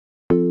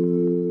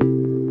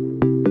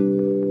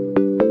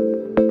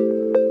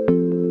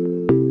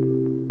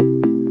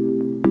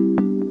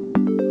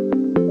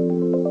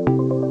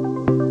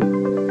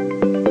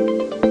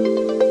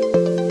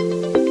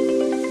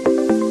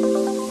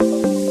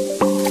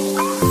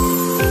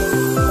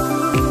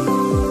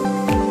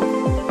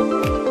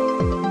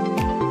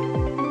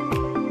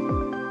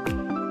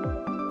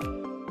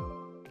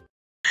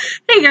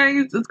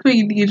guys, it's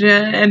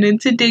Queendija, and in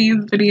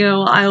today's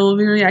video, I will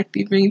be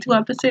reacting to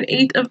episode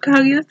 8 of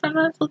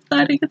Kaguya-sama. So let's go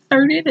ahead and get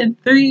started in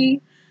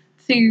 3,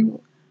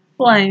 2,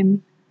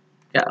 1,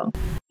 go.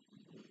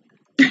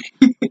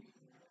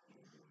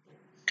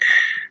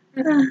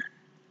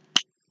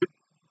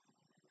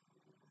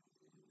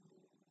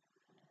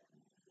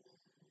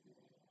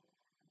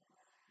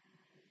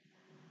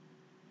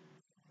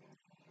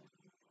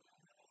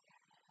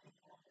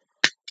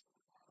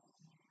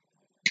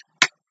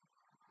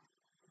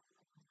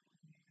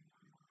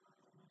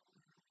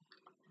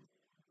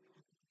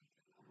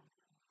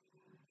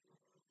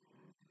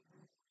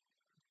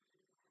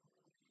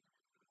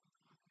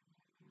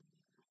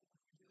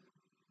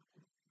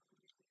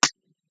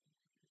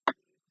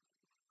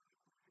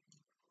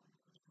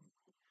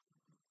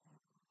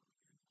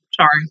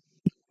 Sorry.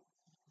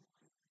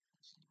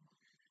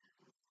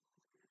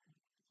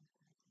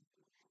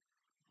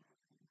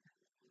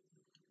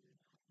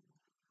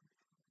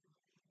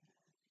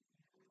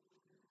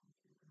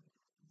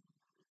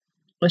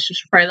 Let's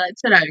just pray that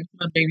today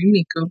my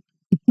baby Miku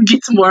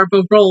gets more of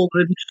a role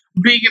than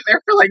being in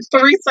there for like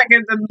 3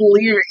 seconds and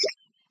leaving.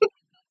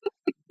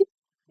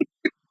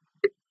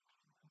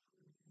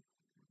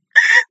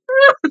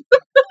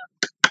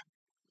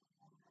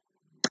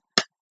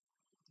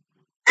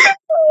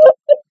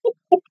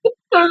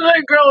 And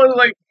that girl was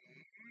like,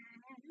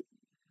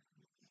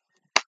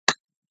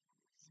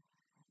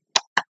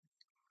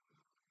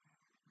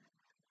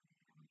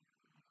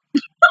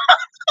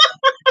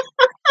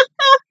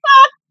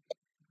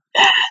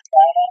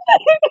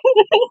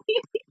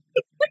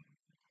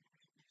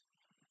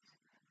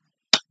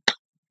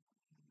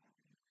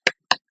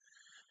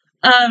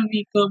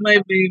 Miko, my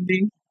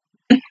baby.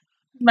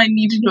 My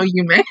need to know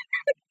you, man.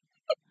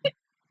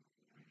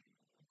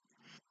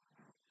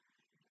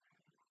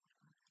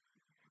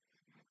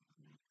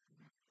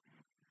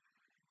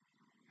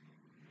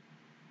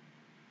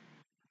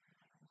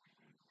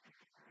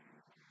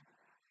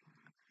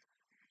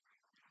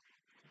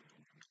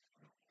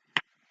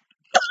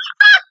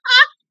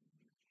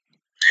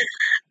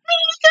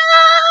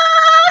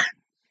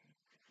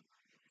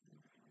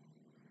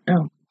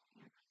 Oh.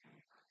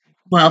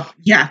 Well,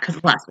 yeah, because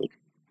of last week.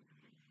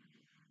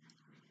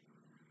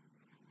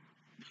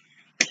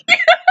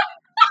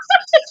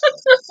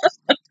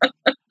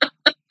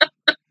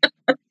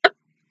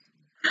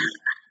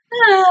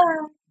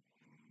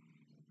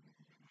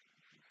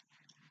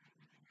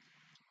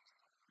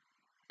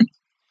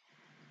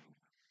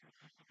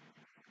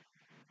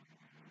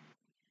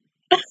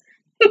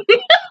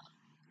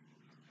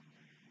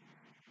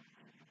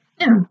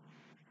 Yeah.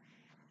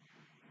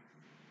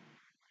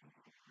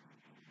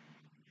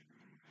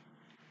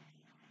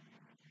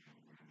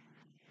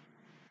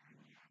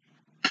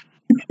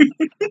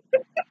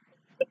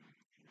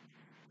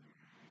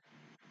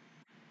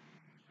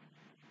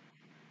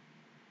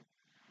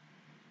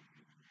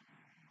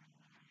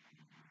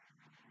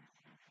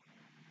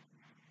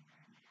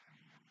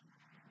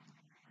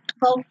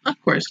 Well,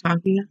 of course,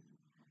 Kaguya.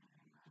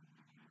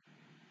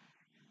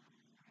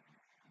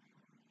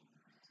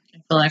 I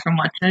feel like I'm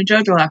watching a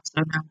JoJo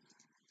episode now.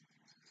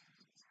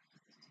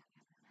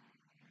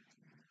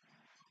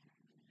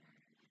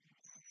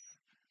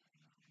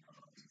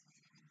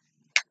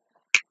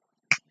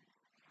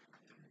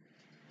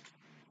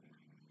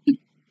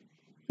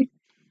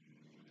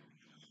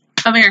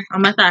 Come here,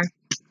 on my thigh.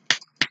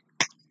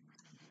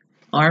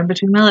 Or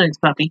between my legs,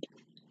 puppy.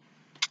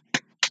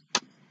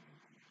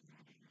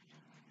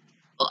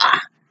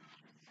 Ah.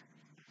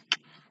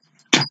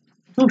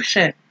 Oh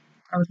shit.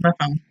 That was my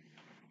phone.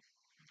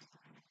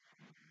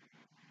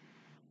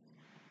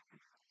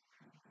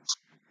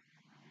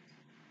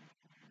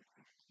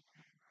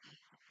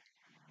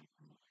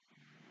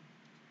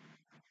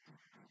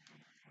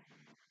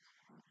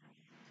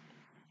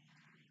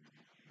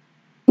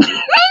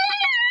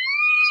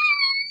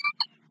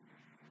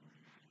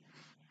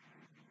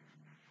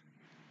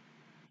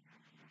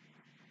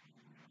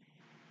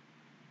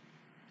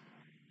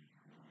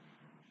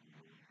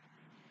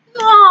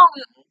 Oh,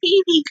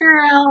 baby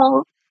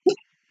girl.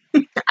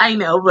 I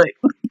know, but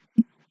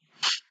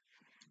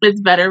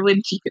it's better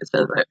when Chica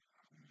says it.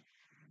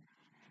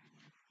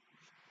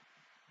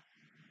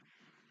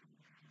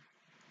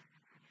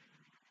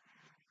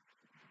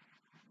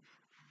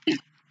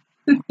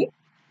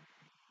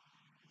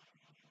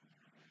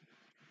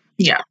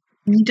 Yeah.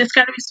 You just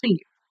gotta be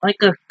sweet.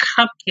 Like a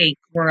cupcake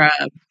or a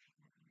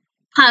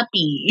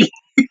puppy.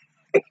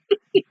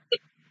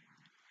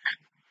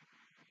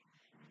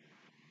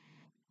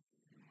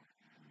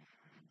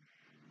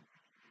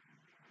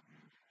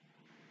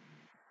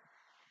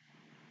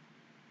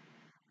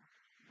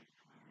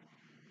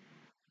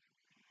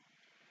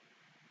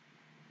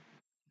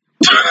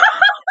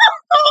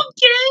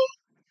 Okay.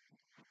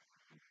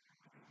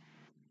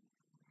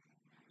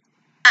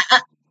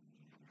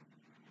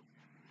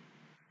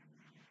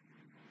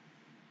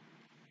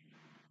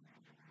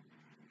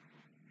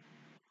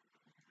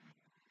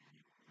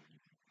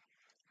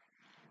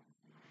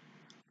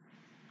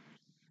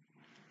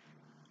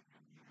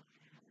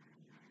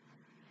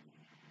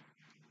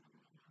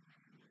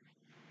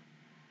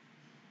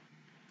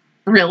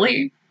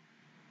 Really?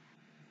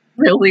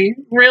 Really?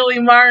 Really,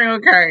 Mario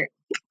Kart?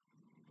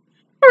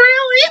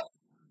 Really?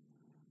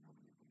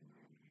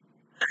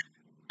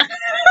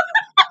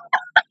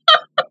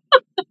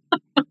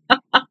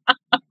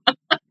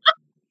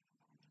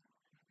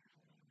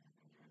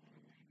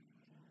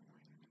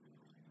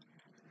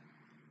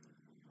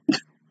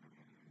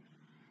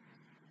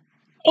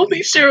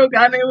 Only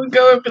Shirogane would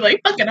go and be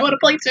like, fuck it, I want to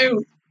play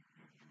too.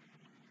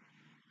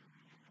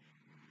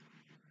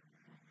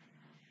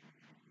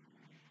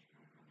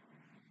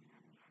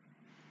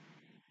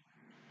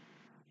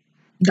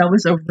 That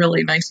was a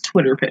really nice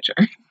Twitter picture.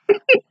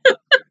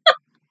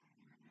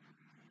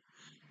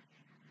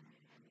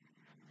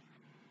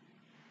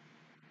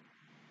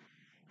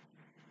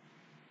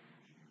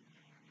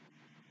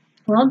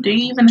 Well, do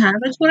you even have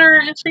a Twitter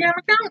or Instagram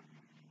account?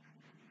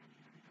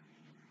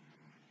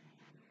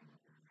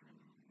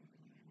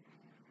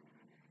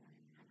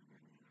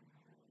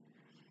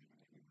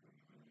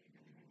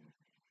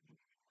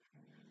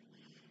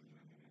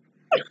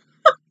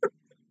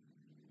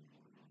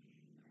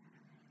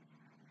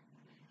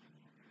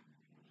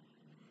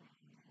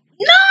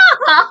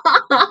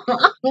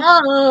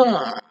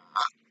 No!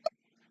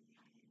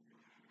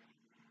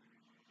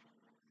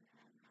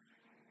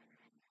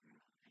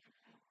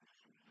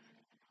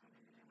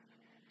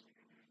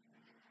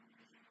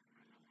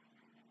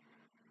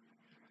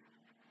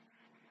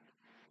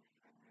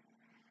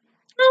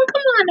 Oh,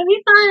 come on, it'll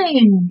be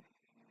fine.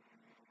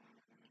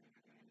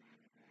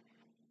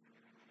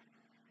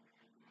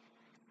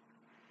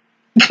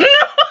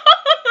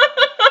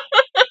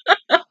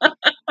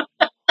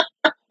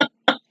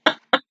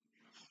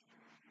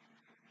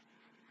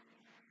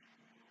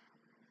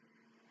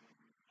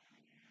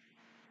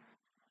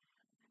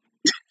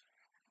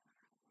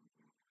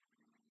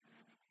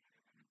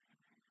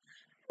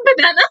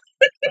 Banana.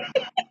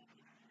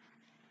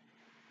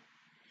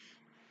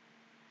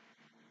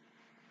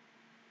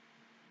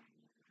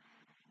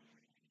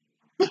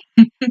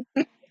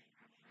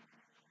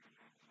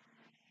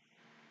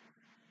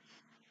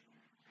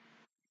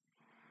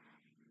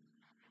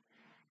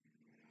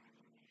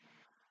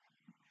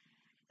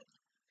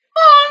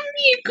 Oh,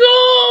 Nico.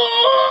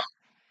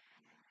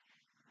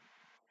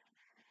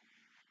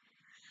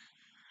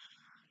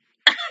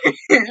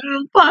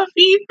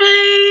 Puffy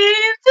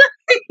face.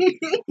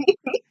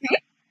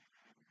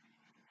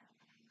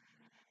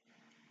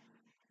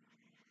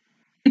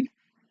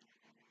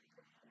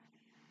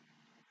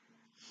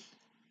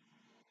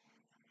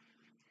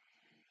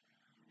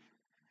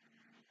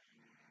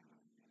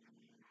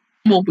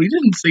 Well, we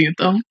didn't see it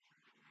though.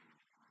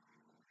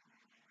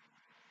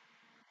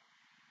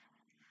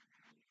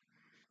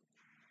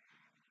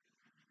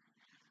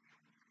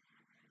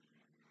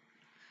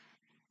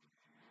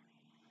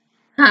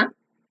 Huh?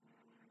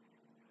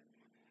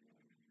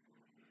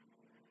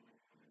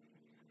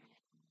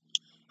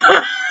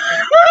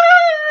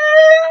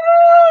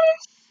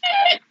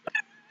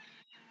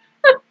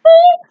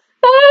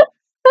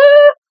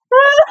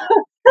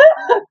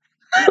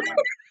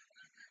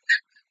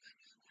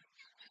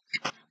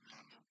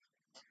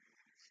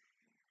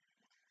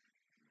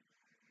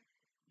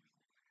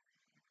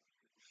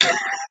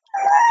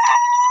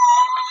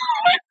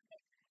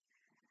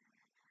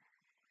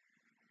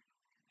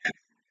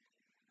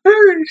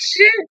 Oh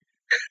shit.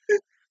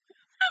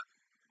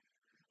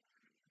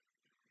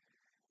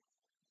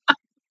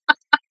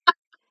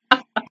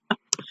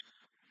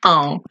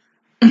 Oh.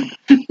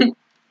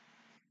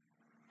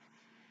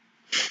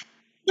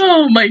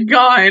 Oh my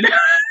god.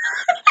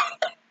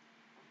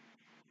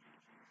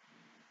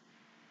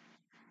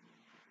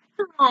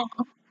 Oh.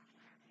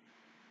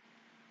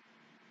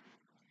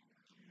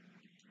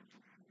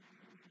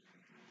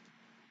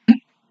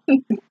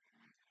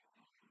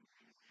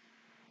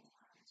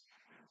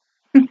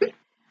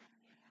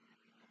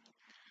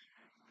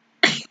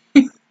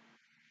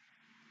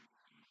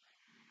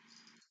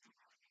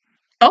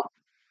 Oh.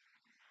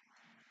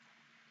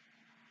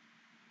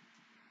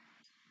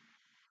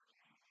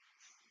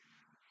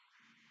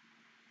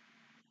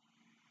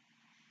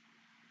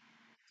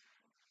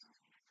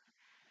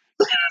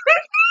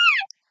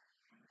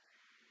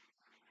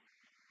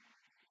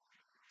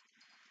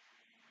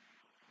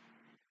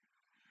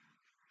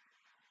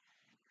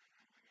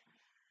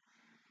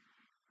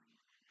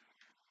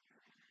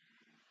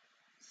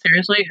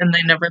 Seriously? And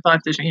they never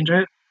thought to change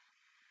it?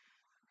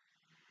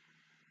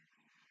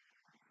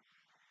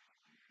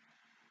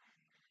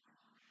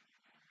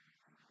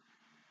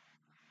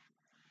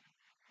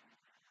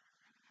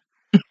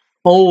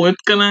 Oh,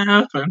 it's gonna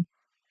happen.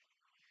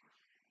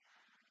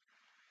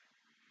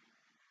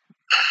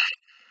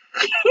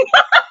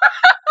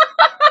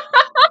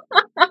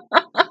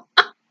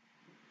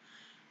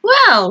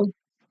 Well.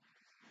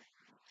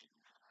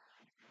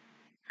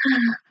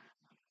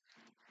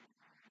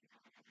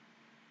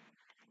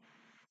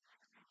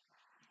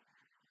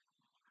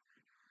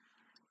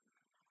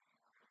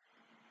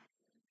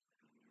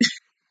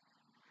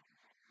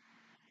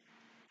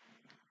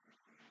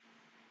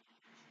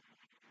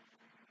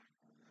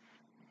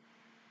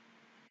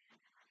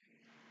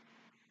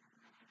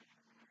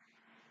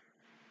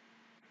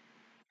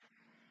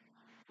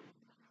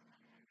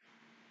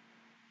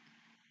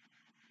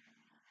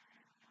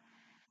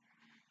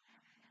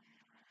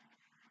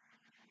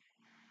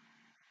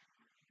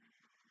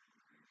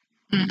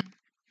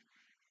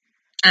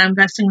 And I'm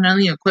guessing none of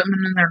the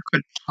equipment in there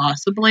could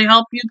possibly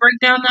help you break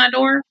down that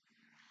door.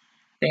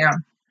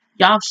 Damn.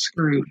 Y'all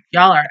screwed.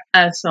 Y'all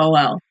are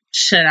SOL.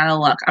 Shit out of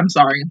luck. I'm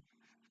sorry.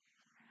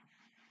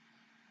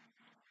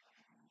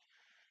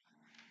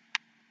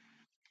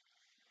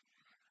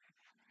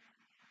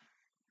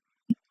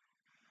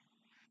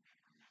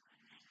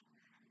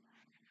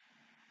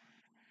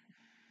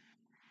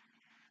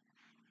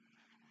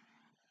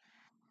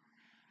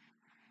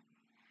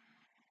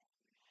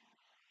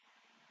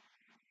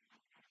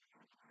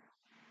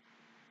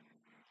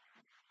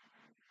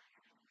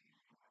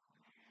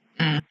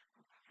 Mm.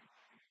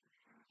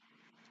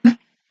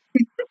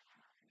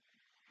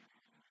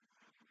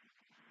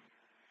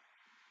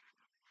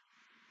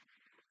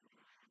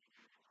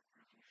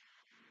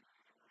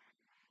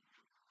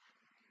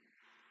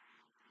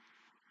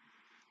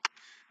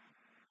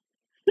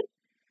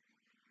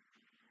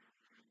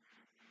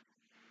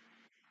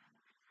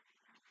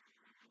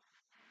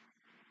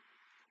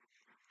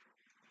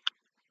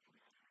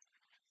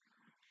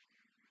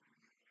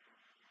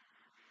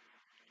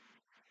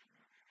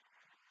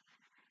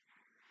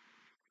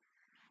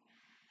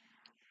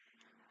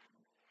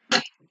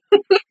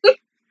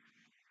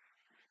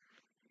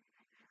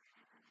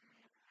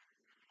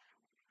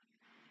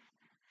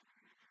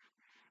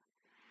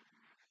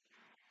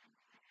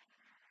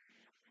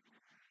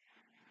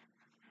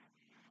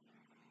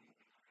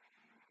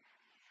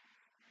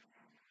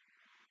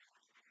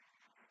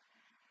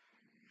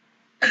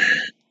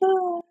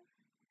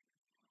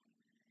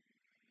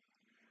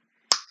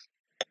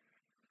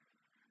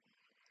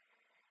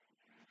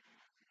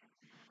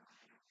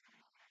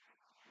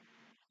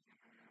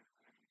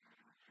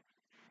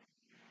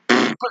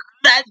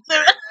 That's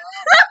it.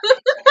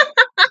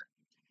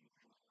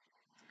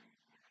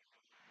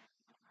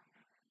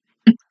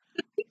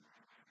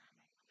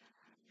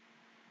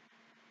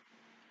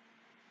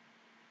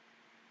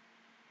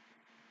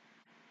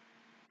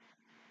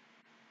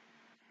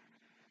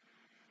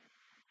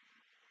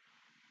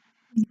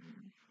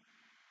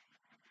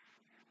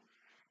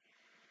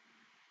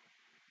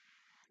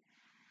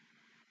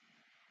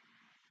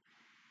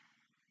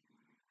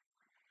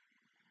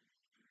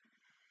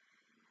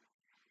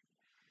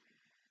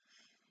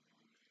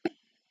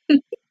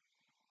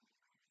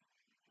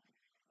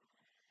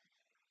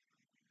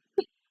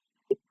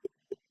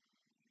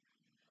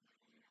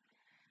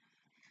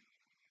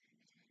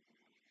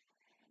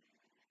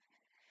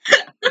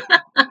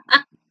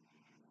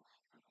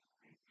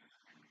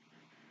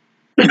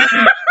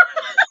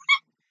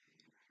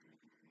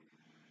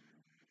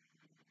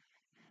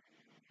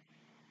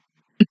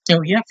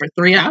 Oh, yeah, for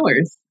 3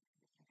 hours.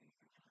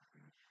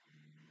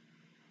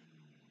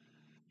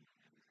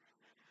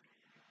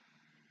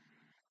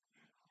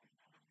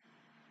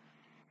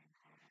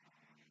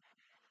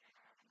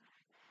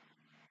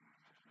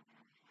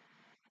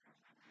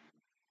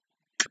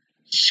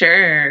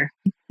 Sure.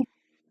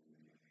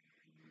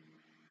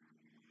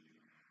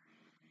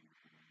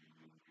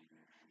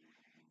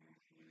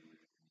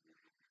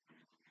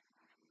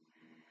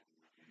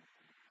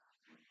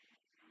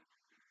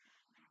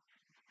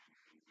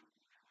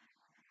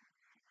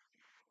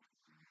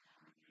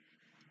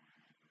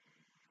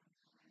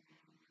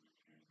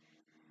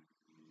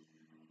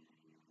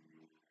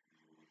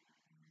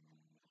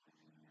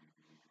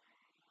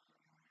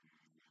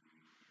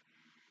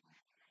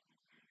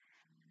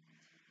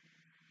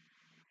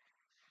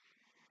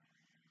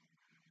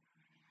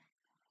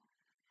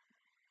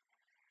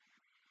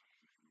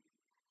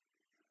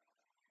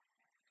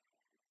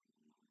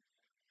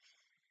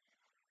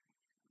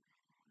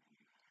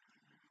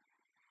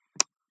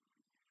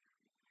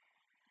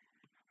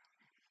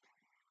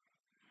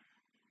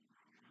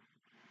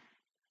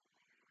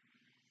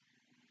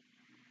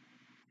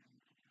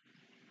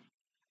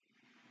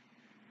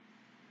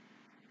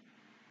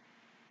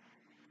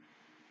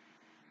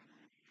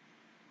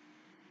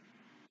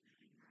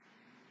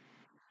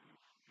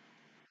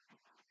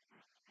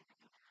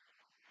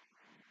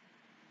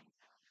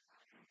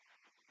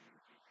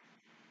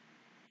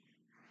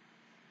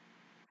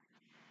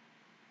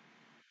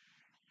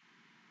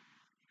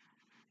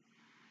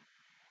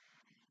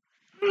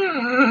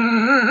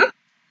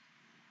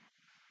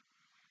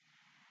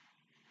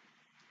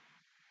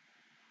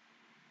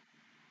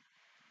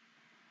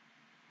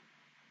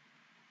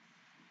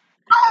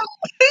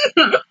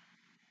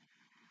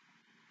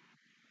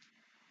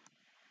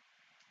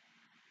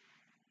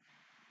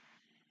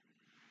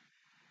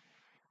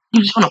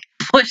 You just want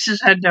to push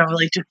his head down,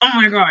 like, oh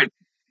my god.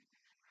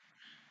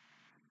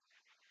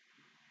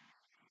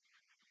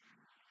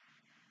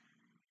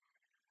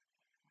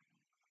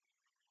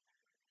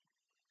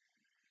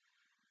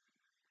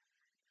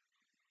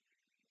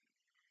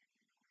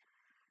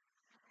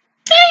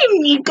 Hey,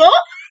 Nico.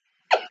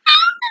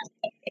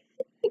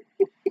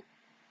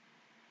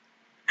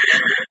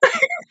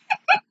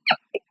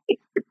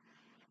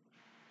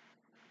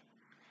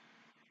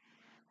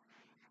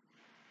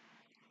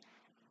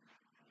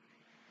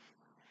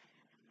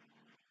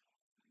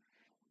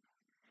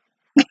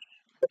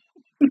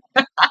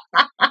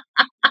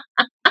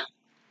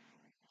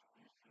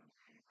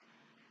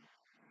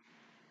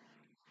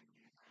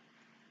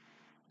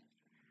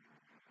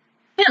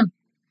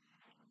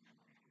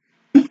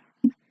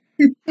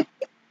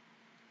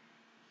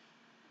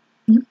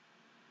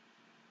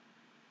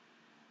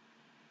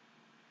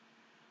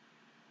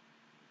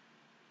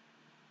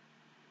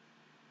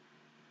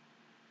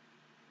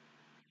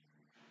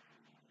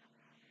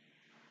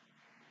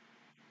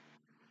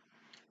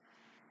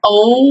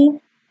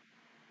 Oh,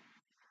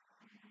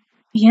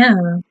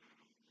 yeah.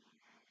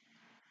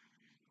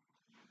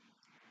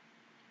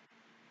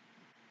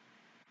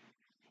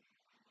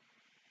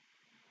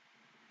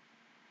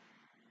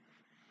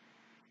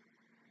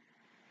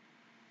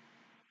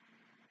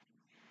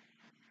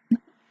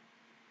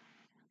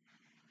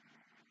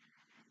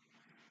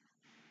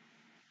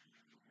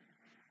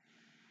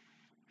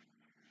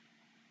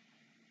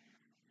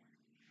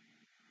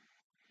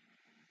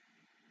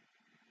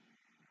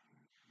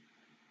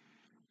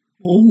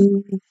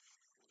 Oh,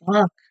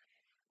 fuck.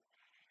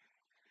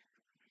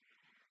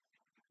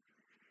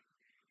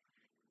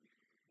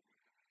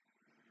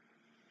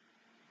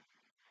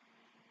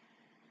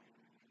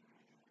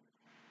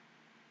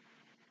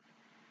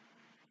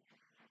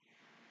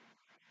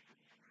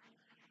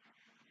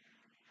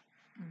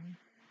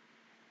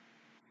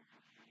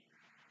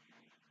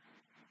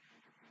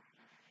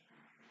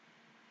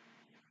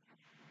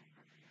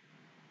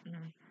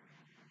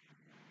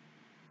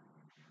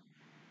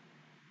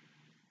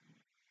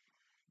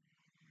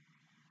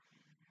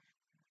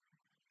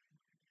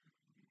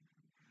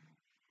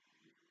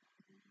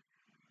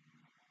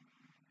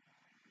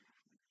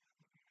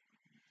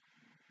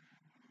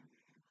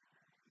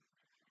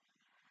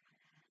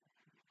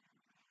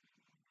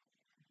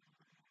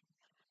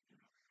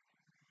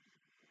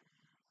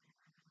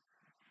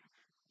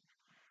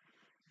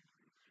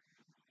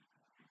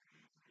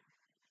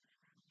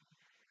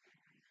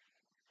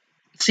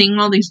 Seeing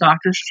all these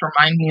doctors just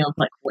remind me of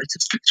like what's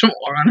his from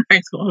Oron High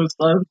School Host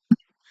Club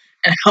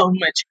and how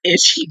much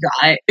itch he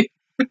got.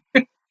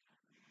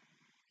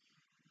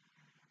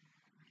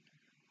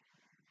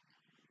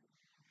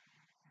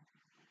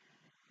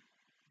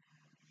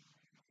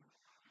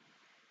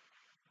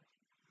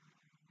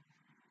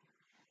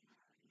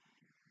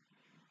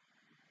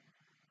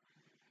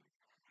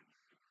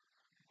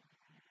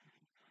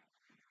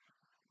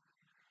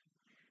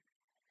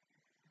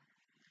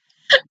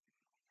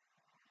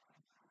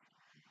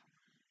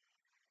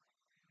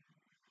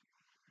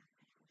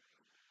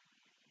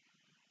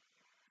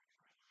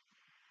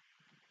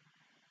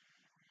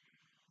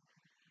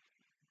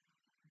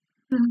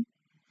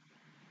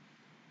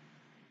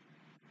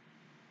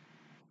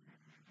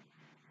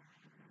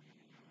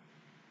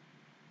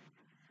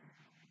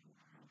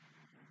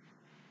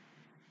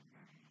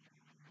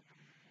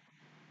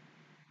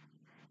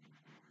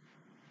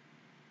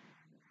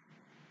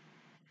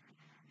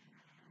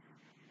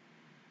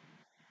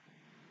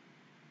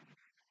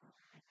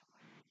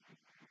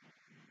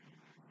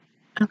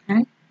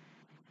 Okay.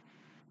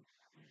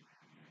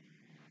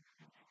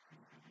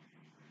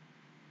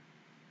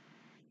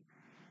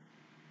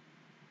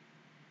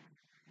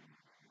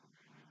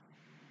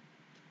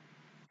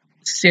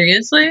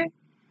 Seriously?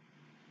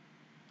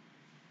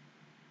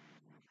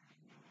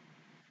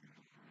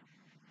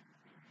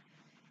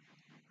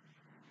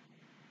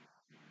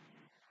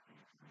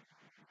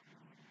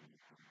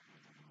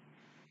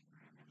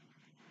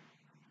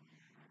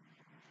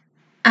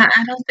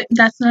 I don't think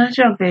that's not a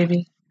joke,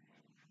 baby.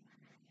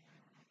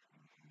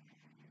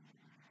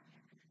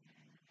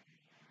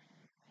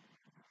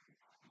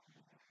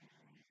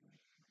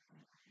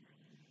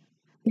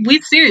 We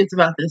serious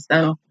about this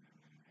though.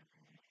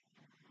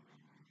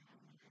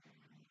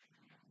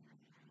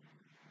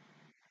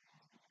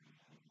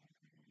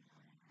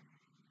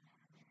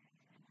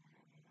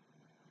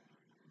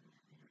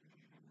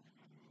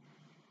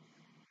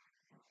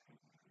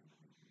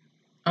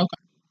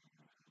 Okay.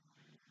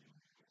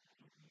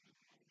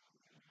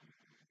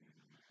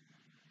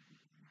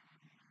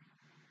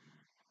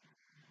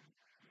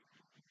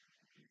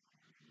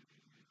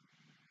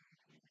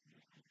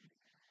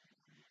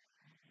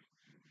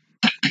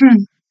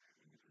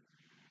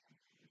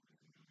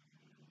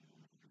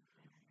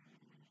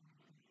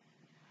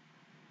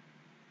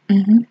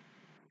 Hmm.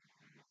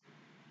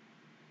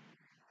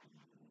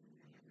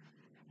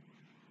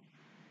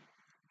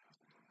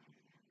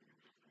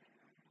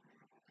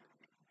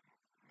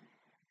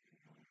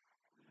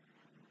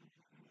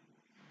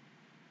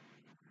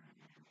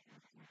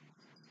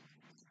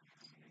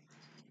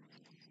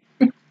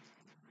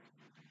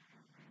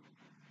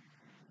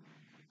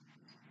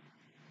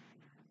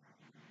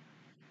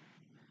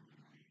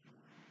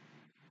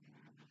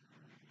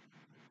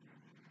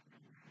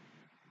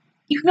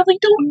 You really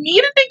don't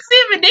need an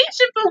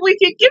examination, but we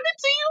can give it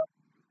to you.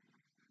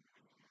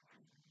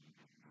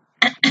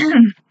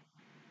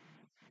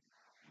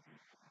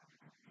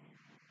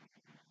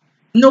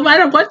 No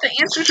matter what, the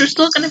answers are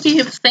still going to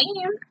be the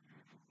same.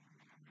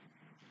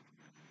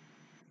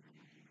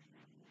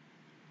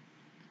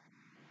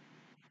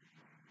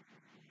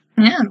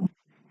 Yeah,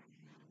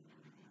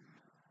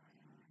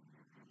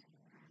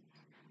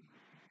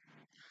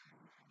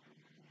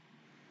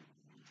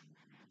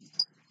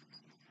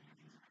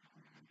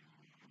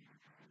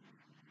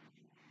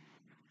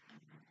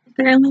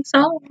 apparently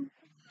so.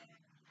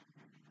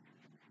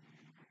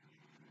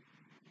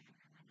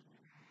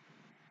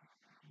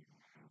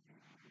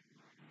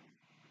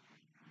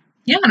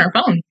 Yeah, on her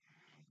phone.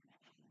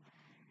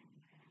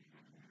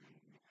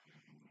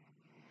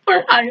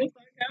 Poor Aya.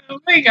 Oh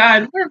my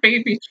god, poor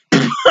baby.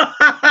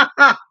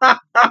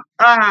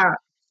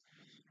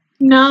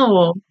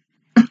 No.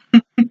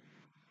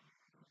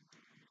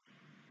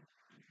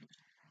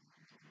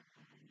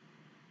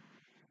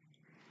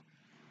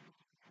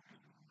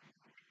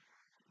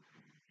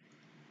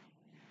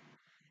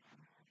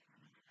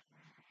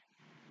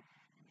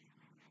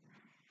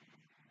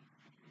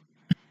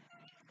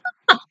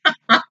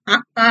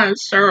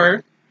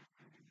 Sure.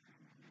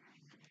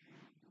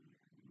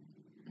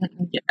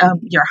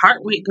 Your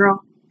heart rate,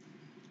 girl.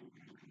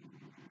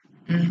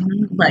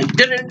 Like,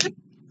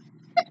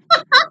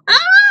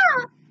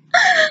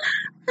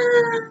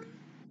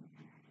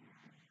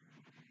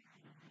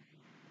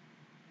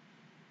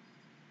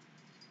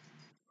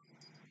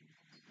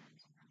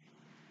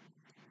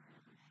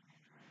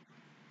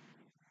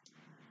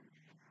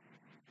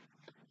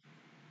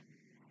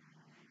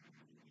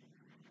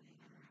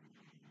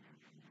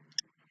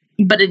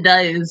 but it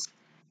does.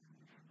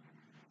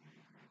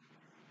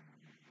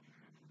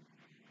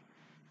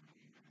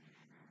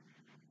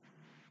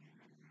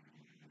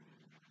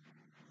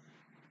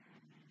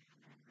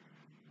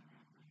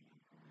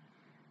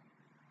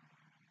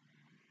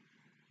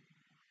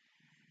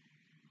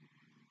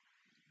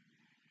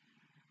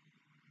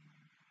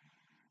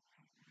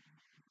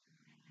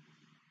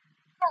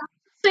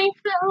 Safe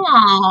and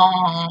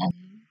long.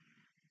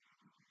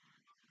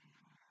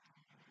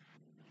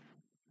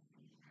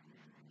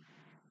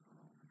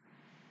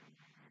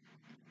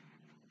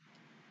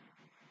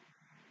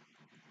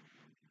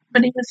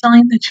 But he was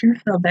telling the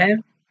truth, though, babe.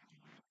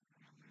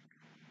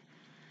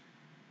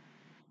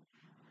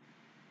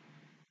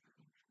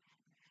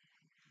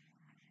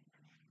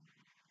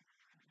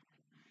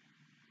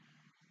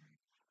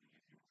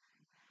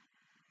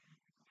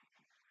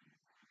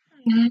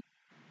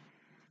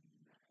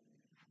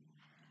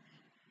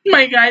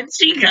 My God,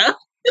 Chica.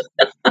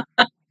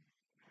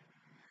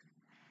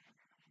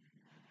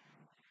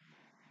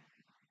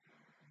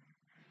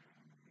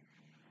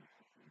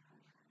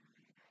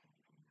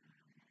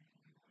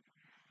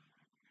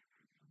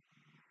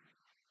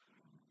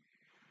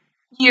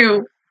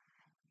 You.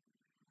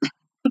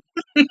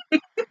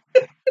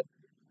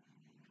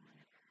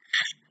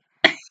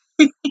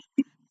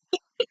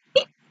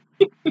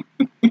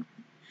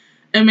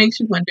 It makes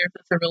you wonder if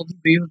it's a real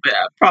disease, but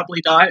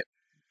probably not.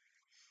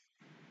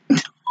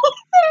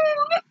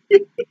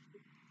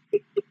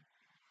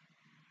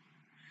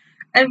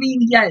 I mean,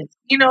 yes.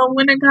 You know,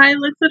 when a guy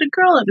looks at a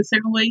girl in a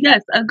certain way,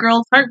 yes, a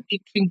girl's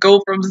heartbeat can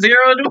go from 0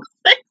 to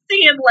 60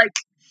 in like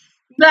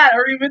that,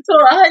 or even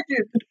to 100.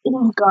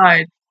 Oh,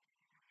 God.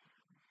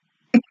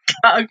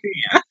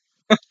 Kaguya.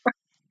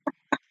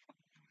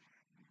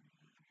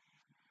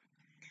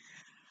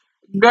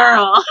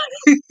 Girl.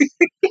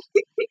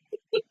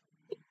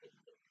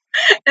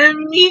 And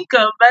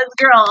Miko, best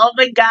girl. Oh,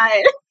 my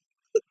God.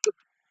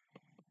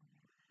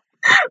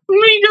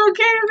 Miko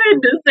came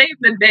in to save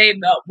the day,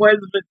 not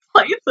once, but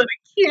twice, and I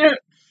can't.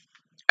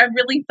 I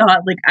really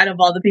thought, like, out of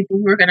all the people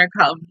who were gonna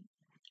come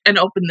and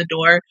open the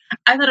door,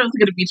 I thought it was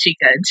gonna be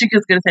Chica, and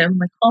Chica's gonna say, I'm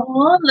like,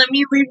 oh, let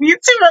me leave you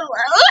two alone.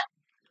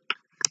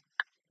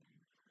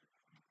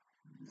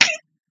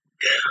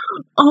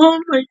 Oh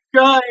my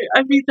God.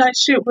 I mean, that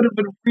shit would have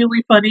been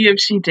really funny if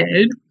she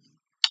did,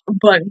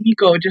 but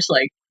Miko just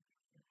like,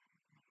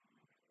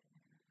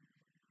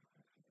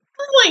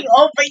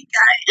 oh my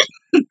God.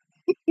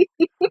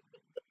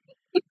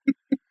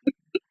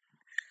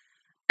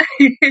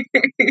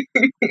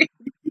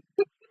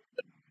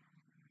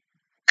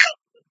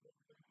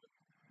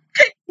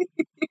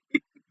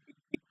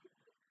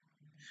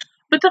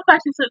 But the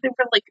fact is that they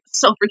were like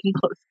so freaking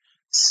close.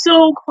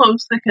 So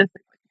close to kissing.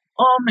 Like,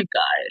 oh my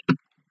God.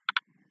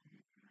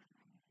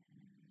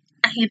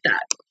 I hate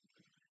that.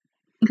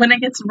 When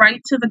it gets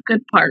right to the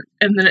good part,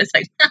 and then it's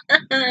like,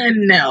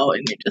 no,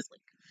 and you're just like,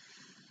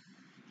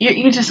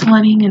 you're just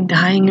wanting and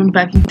dying and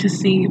begging to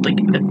see like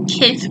the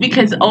kiss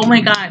because oh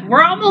my God,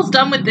 we're almost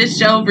done with this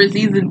show for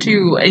season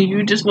 2, and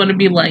you just want to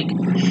be like,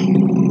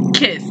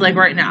 kiss like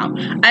right now.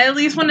 I at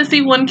least want to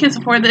see one kiss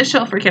before this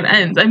show freaking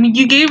ends. I mean,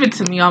 you gave it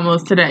to me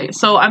almost today,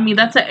 so I mean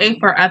that's an A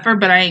for effort,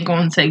 but I ain't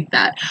gonna take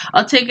that.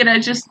 I'll take it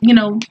as just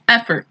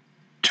effort,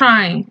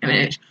 trying an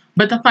ish.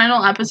 But the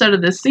final episode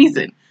of this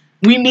season,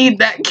 we need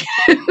that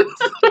kiss.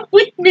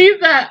 We need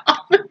that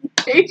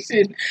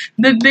obligation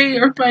that they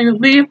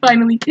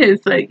finally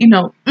kissed. Like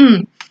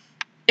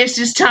it's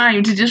just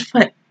time to just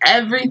put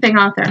everything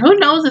out there. Who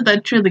knows if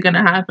that's truly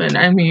gonna happen?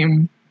 I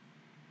mean,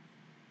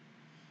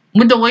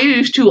 with the way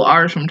these two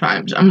are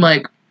sometimes, I'm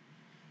like,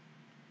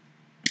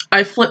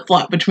 I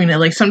flip-flop between it.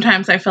 Like,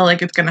 sometimes I feel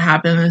like it's gonna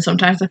happen, and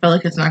sometimes I feel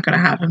like it's not gonna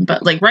happen.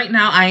 But, like, right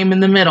now, I am in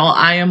the middle.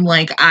 I am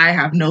like, I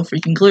have no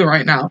freaking clue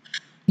right now.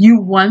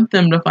 You want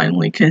them to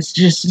finally kiss,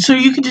 just so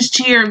you can just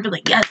cheer and be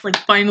like, yes, like,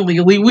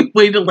 finally. We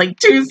waited, like,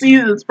 2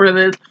 seasons for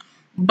this.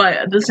 But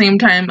at the same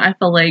time, I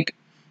feel like,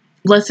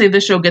 let's say the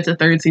show gets a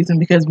 3rd season,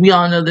 because we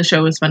all know the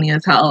show is funny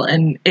as hell,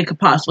 and it could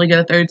possibly get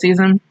a 3rd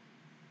season.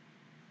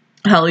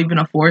 Hell, even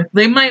a 4th.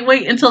 They might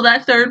wait until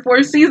that 3rd,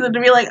 4th season to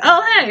be like,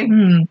 oh, hey,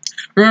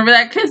 remember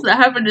that kiss that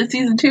happened in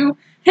season 2?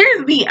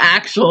 Here's the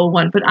actual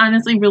one, but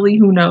honestly, really,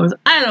 who knows?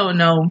 I don't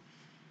know.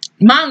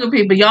 Manga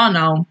people, y'all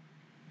know.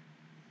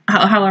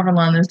 However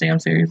long this damn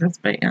series is,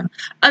 but yeah.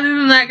 Other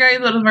than that, guys,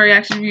 that was my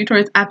reaction review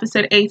towards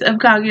episode 8 of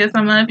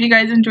Kaguya-sama. If you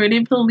guys enjoyed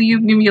it, please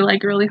give me a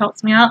like. It really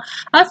helps me out.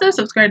 Also,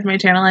 subscribe to my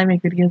channel. I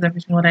make videos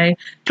every single day.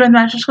 Join the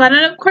Master Squad,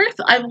 and of course,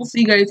 I will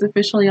see you guys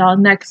officially all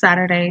next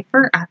Saturday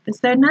for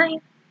episode 9.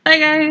 Bye,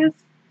 guys.